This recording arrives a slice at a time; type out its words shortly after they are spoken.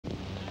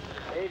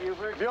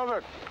Buford.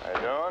 Buford. How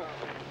you doing?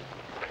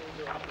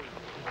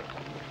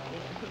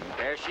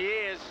 There she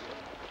is.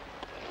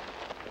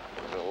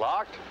 Is it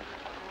locked?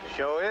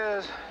 Sure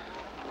is.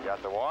 You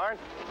got the warrant?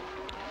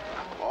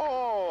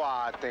 Oh,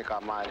 I think I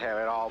might have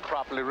it all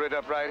properly writ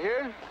up right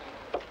here.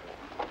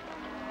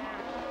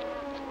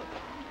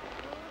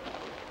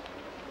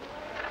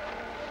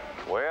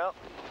 Well,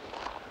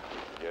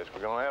 guess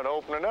we're gonna have to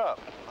open it up.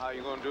 How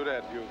you gonna do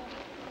that, Buford?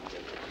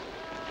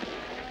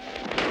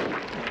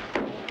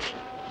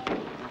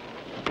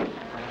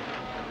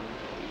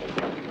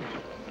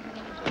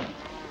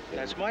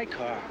 That's my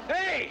car.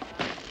 Hey!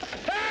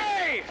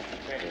 Hey!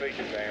 Can't speak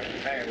it, man.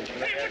 Hey, what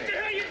the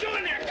hell are you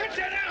doing there? Cut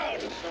that out!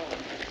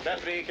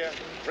 That's the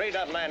read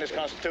that man his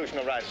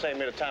constitutional rights. Save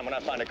me the time when I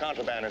find a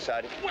contraband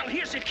inside it. Well,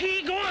 here's the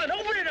key. Go on,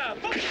 open it up.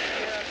 You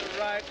have the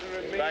right to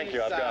remain Thank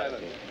you, I've got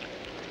silent. it.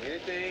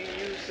 Anything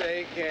you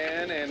say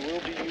can and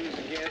will be used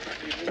against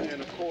you in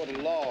a court of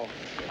law.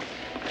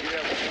 You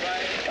have the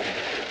right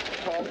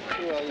to talk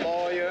to a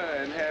lawyer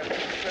and have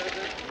him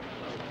present.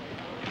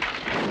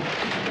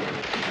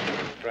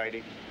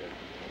 Friday,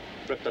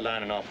 rip the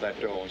lining off that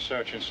door and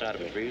search inside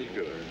of it real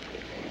good.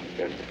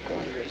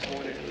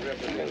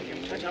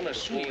 Touch, I'm gonna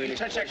sue you. You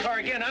touch that car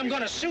again, I'm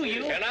gonna sue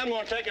you. And I'm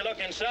gonna take a look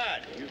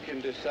inside. You can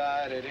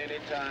decide at any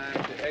time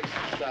to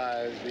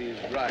exercise these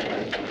rights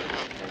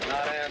and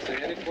not answer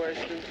any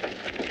questions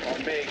or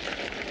make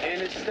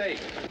any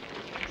statement.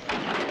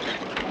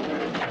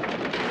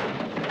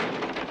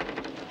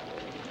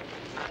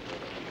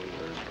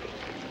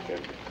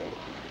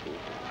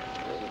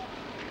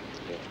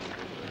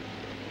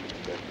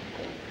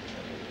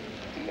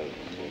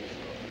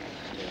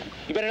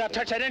 You better not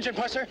touch that engine,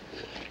 Pusser.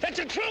 That's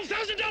a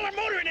 $12,000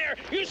 motor in there,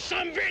 you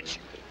son of a bitch!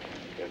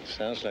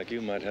 Sounds like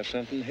you might have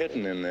something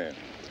hidden in there.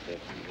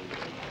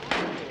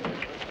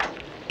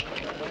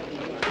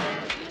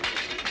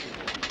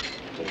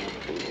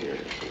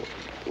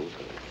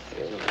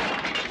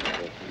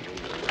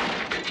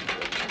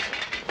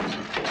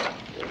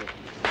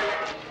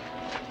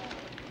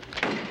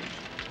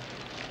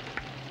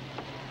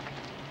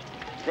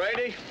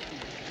 Grady?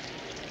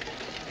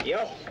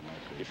 Yo.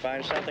 You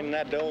find something in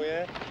that door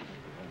yet?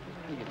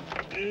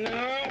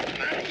 No,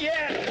 not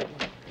yet.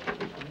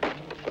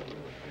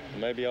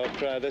 Maybe I'll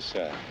try this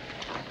side.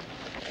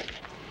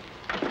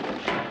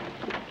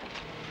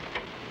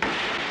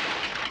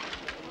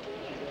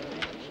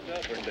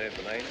 Stubborn,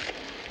 Devlin.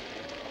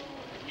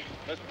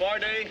 Miss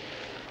Bardi,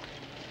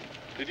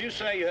 did you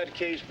say you had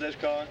keys to this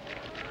car?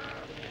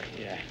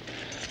 Yeah,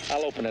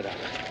 I'll open it up.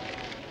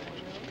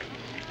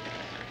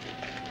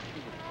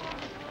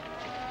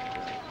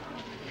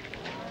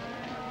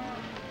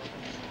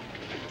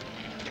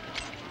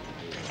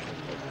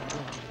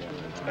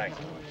 Thanks.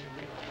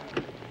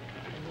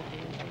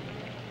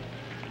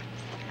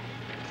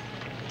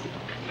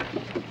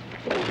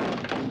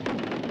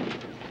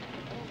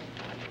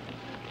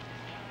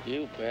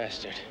 You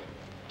bastard.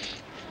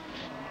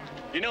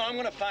 You know, I'm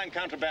gonna find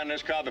contraband in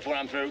this car before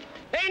I'm through.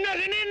 Ain't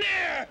nothing in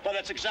there! Well,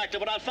 that's exactly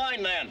what I'll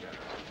find then.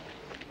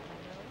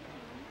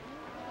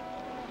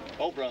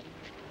 Oprah,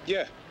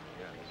 Yeah.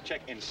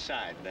 check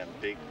inside them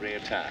big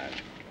red tires.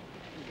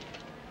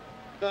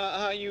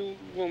 How you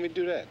want me to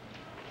do that?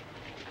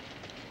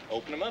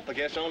 Open them up, I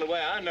guess the only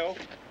way I know.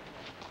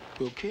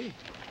 Okay.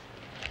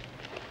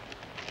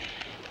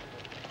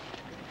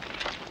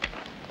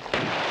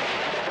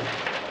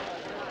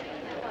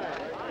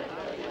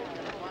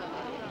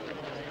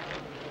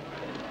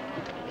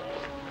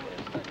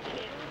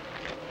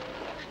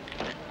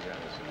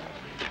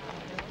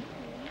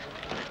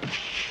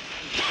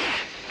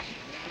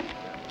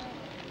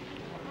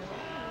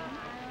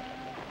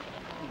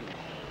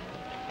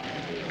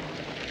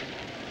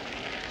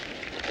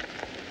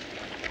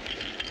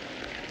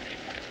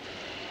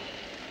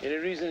 Any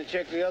reason to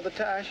check the other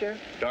tire, Sheriff?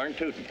 Darn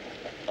tootin'.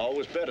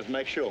 Always better to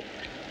make sure.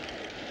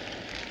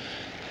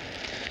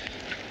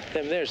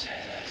 There's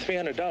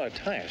 $300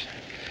 tires.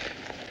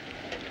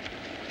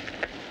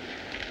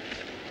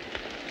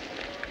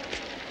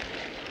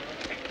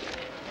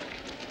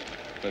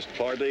 Mr.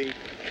 Pardee,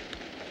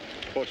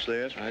 what's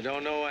this? I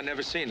don't know. I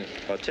never seen it.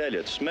 I'll tell you,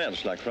 it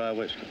smells like rye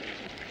whiskey.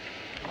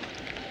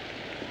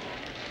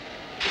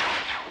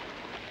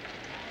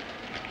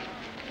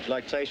 Would you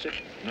like to taste it?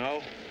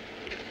 No?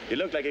 You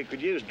look like you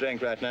could use a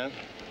drink right now.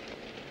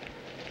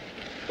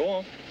 Go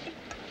on.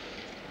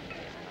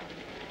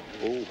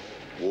 Oh,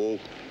 whoa.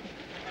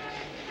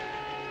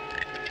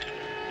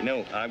 You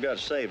know, I've got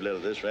to save a little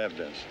of this for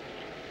evidence.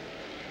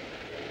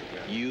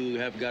 You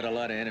have got a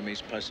lot of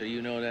enemies, Pusser.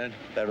 You know that?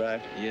 That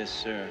right? Yes,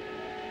 sir.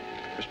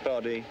 Mr.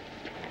 Pardee,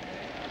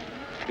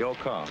 your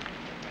car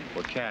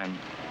will can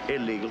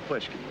illegal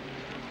whiskey.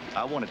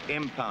 I want it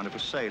impounded for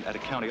sale at a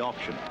county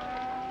auction.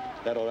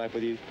 That all right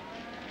with you?